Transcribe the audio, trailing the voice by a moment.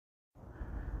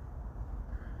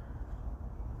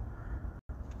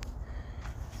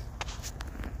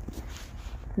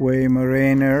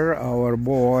Weimaraner, our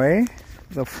boy,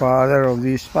 the father of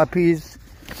these puppies.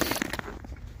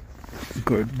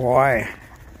 Good boy.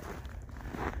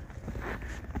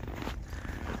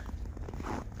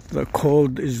 The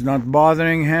cold is not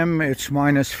bothering him. It's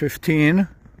 -15.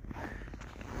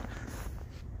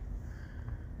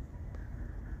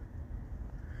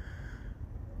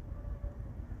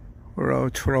 We're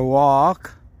out for a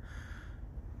walk.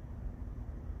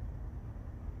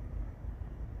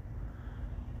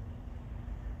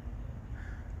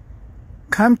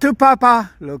 Come to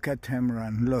Papa. Look at him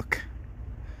run. Look.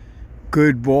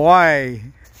 Good boy.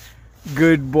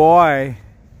 Good boy.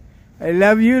 I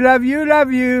love you, love you,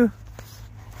 love you.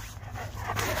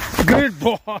 Good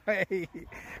boy.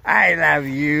 I love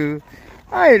you.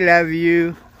 I love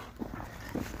you.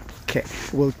 Okay,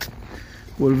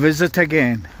 we'll visit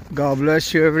again. God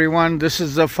bless you, everyone. This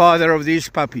is the father of these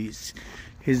puppies.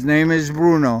 His name is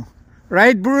Bruno.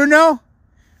 Right, Bruno?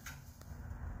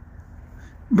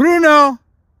 Bruno!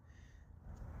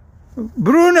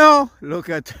 Bruno! Look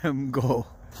at him go.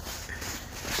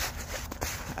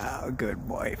 Oh, good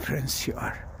boy, Prince, you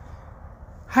are.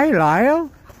 Hi,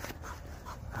 Lyle.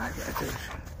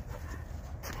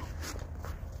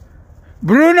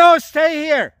 Bruno, stay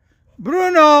here.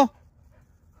 Bruno!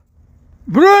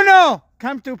 Bruno!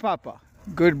 Come to Papa.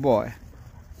 Good boy.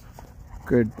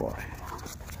 Good boy.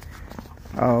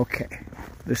 Okay.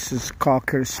 This is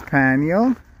Cocker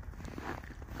Spaniel.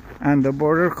 And the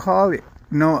Border Collie.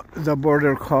 No, the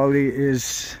Border Collie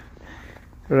is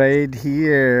right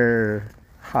here.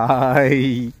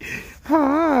 Hi.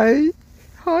 Hi.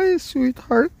 Hi,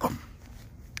 sweetheart.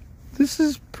 This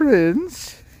is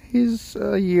Prince. He's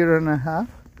a year and a half.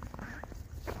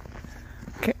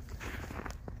 Okay.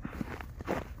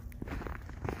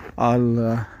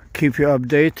 I'll keep you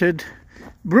updated.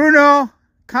 Bruno,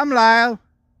 come, Lyle.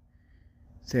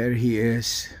 There he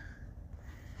is.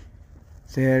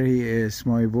 There he is,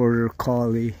 my Border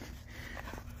Collie.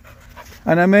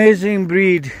 An amazing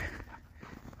breed.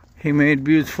 He made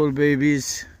beautiful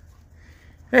babies.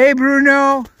 Hey,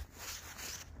 Bruno.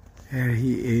 There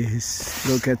he is.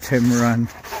 Look at him run.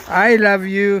 I love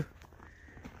you.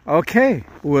 Okay,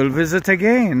 we'll visit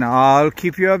again. I'll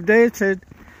keep you updated.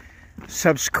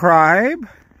 Subscribe.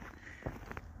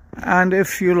 And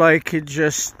if you like it,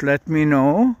 just let me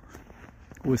know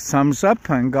with thumbs up,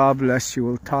 and God bless you.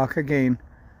 We'll talk again.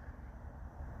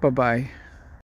 Bye-bye.